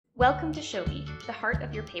Welcome to Showbie, the heart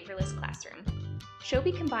of your paperless classroom.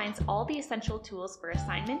 Showbie combines all the essential tools for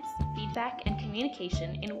assignments, feedback, and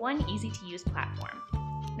communication in one easy-to-use platform.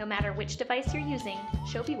 No matter which device you're using,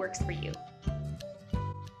 Showbie works for you.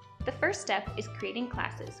 The first step is creating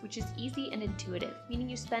classes, which is easy and intuitive, meaning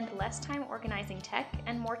you spend less time organizing tech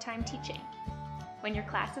and more time teaching. When your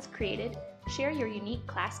class is created, share your unique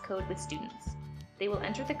class code with students. They will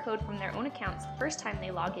enter the code from their own accounts the first time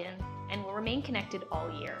they log in and will remain connected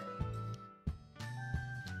all year.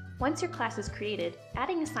 Once your class is created,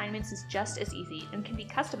 adding assignments is just as easy and can be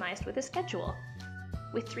customized with a schedule.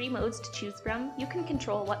 With 3 modes to choose from, you can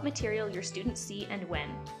control what material your students see and when.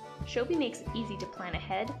 Showbie makes it easy to plan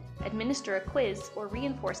ahead, administer a quiz, or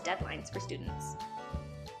reinforce deadlines for students.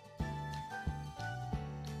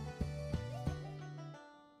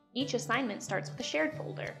 Each assignment starts with a shared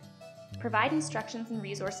folder. Provide instructions and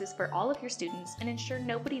resources for all of your students and ensure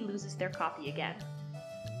nobody loses their copy again.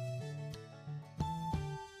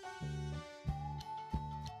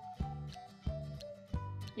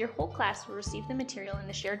 Your whole class will receive the material in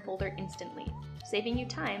the shared folder instantly, saving you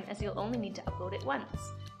time as you'll only need to upload it once.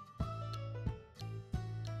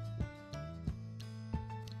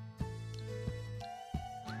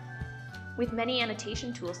 With many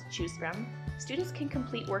annotation tools to choose from, students can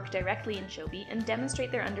complete work directly in Showbie and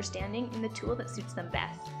demonstrate their understanding in the tool that suits them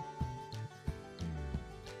best.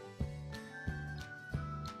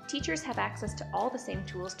 Teachers have access to all the same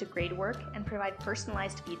tools to grade work and provide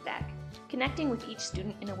personalized feedback, connecting with each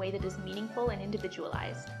student in a way that is meaningful and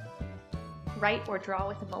individualized. Write or draw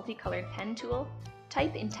with a multicolored pen tool,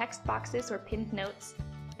 type in text boxes or pinned notes,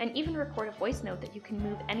 and even record a voice note that you can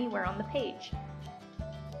move anywhere on the page.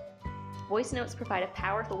 Voice notes provide a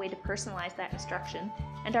powerful way to personalize that instruction,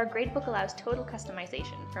 and our gradebook allows total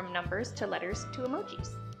customization, from numbers to letters to emojis.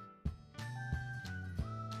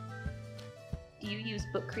 Do you use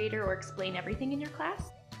Book Creator or Explain Everything in your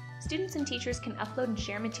class? Students and teachers can upload and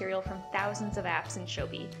share material from thousands of apps in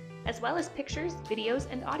Showbie, as well as pictures, videos,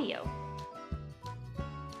 and audio.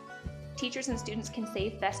 Teachers and students can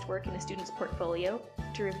save best work in a student's portfolio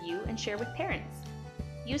to review and share with parents.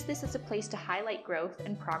 Use this as a place to highlight growth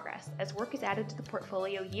and progress as work is added to the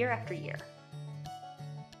portfolio year after year.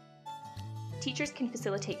 Teachers can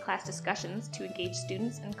facilitate class discussions to engage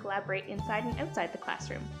students and collaborate inside and outside the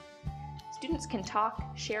classroom. Students can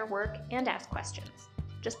talk, share work, and ask questions.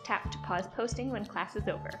 Just tap to pause posting when class is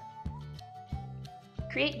over.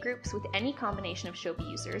 Create groups with any combination of Showbie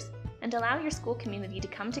users and allow your school community to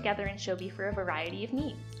come together in Showbie for a variety of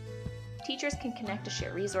needs. Teachers can connect to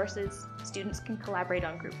share resources, students can collaborate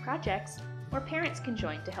on group projects, or parents can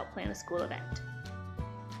join to help plan a school event.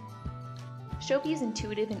 Showbie is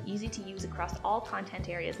intuitive and easy to use across all content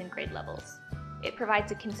areas and grade levels. It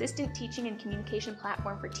provides a consistent teaching and communication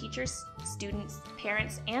platform for teachers, students,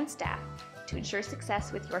 parents, and staff to ensure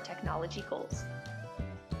success with your technology goals.